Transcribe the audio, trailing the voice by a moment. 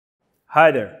Hi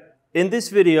there. In this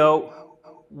video,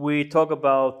 we talk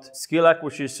about skill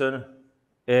acquisition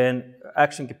and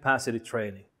action capacity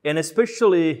training. And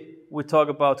especially, we talk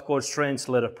about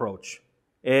constraints-led approach.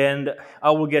 And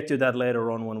I will get to that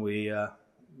later on when we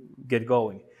get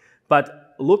going.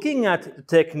 But looking at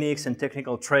techniques and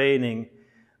technical training,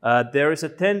 there is a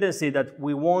tendency that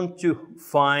we want to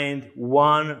find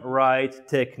one right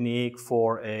technique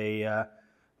for a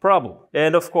problem.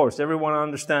 And of course, everyone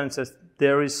understands that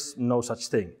there is no such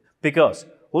thing. Because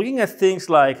looking at things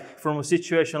like, from a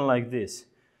situation like this,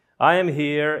 I am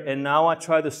here and now I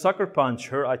try to sucker punch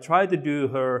her. I try to do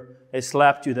her a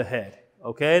slap to the head.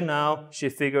 Okay, now she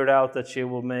figured out that she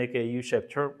will make a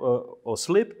U-shaped turn or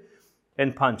slip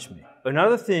and punch me.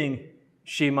 Another thing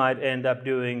she might end up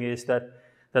doing is that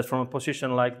from a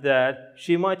position like that,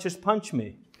 she might just punch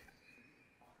me,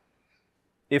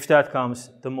 if that comes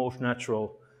the most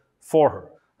natural for her.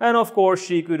 And of course,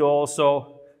 she could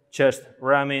also just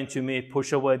ram into me,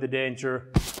 push away the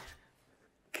danger,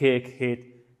 kick,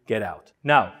 hit, get out.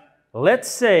 Now, let's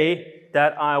say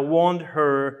that I want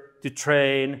her to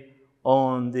train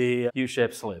on the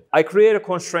U-shaped slip. I create a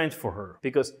constraint for her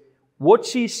because what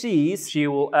she sees, she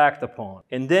will act upon.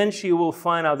 And then she will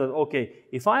find out that, okay,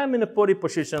 if I am in a body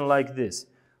position like this,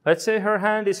 let's say her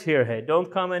hand is here, hey,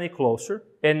 don't come any closer.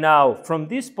 And now, from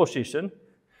this position,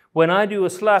 when I do a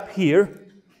slap here,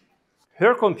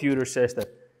 her computer says that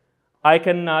I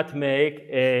cannot make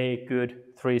a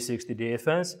good 360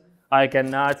 defense. I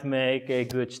cannot make a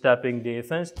good stepping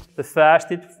defense. The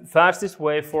fastest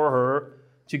way for her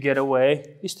to get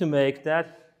away is to make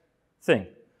that thing.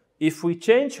 If we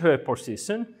change her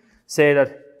position, say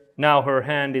that now her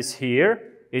hand is here,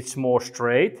 it's more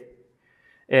straight,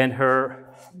 and her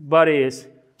body is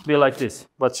be like this,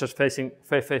 but just facing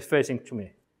to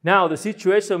me. Now the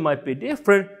situation might be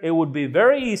different. It would be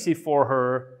very easy for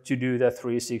her to do that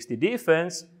 360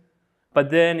 defense,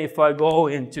 but then if I go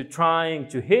into trying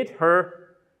to hit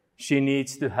her, she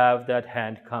needs to have that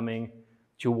hand coming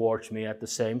towards me at the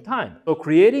same time. So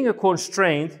creating a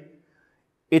constraint,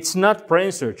 it's not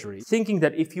brain surgery. Thinking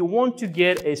that if you want to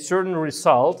get a certain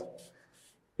result,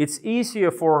 it's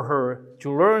easier for her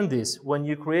to learn this when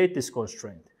you create this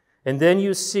constraint. And then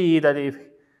you see that if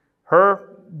her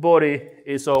body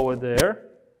is over there,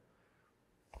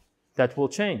 that will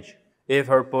change. If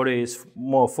her body is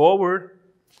more forward,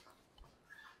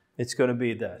 it's going to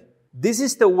be that. This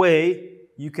is the way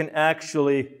you can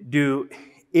actually do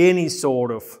any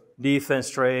sort of defense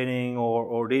training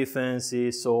or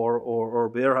defenses or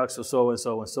bear hugs or so and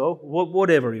so and so,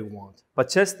 whatever you want. But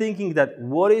just thinking that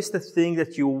what is the thing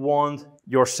that you want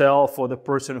yourself or the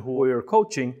person who you're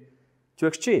coaching to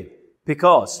achieve.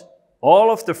 Because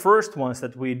all of the first ones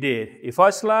that we did, if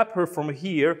I slap her from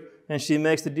here and she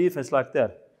makes the defense like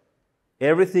that,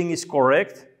 everything is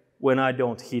correct when I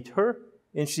don't hit her,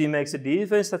 and she makes a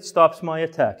defense that stops my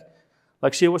attack.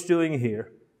 Like she was doing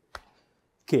here.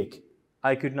 Kick.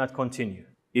 I could not continue.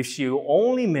 If she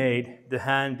only made the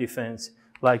hand defense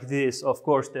like this, of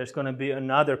course there's going to be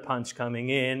another punch coming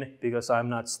in because I'm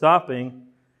not stopping,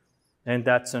 and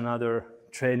that's another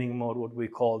training mode, what we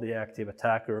call the active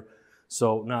attacker.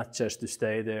 So not just to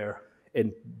stay there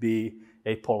and be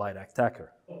a polite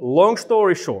attacker. Long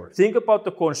story short, think about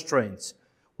the constraints.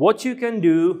 What you can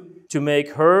do to make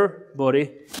her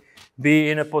body be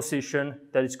in a position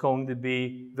that is going to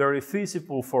be very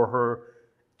feasible for her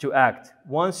to act.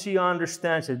 Once she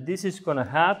understands that this is going to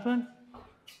happen,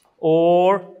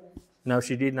 or, no,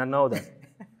 she did not know that.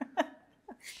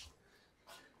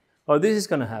 Oh, this is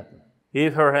going to happen.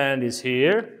 If her hand is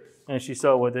here, and she's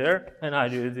over there, and I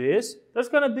do this, there's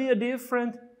going to be a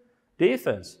different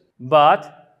defense.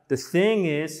 But the thing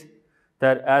is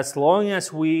that as long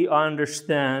as we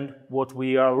understand what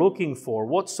we are looking for,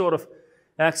 what sort of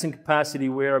action capacity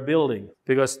we are building,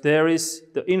 because there is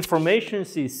the information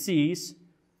she sees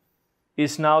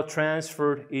is now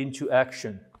transferred into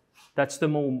action. That's the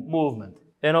movement.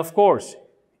 And of course,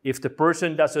 if the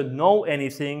person doesn't know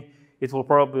anything, it will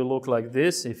probably look like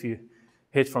this if you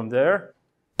hit from there.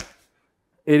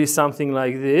 It is something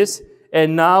like this.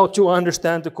 And now to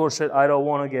understand the concept, I don't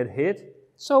want to get hit.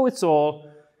 So it's all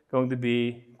going to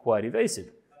be quite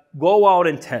evasive. Go out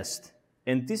and test.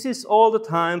 And this is all the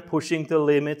time pushing the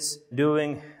limits,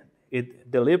 doing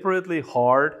it deliberately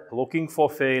hard, looking for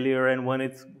failure. And when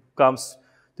it comes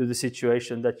to the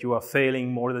situation that you are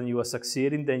failing more than you are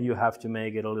succeeding, then you have to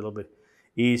make it a little bit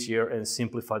easier and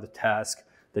simplify the task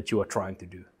that you are trying to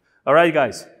do. All right,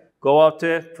 guys, go out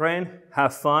there, train,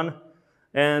 have fun.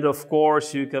 And of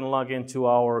course, you can log into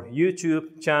our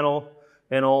YouTube channel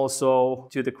and also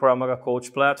to the Krav Maga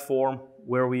Coach platform,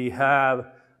 where we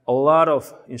have a lot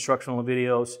of instructional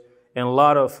videos and a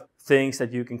lot of things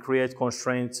that you can create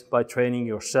constraints by training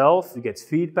yourself. You get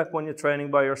feedback when you're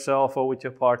training by yourself or with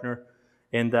your partner,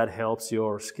 and that helps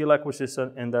your skill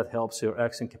acquisition, and that helps your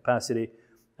action capacity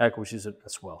acquisition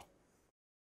as well.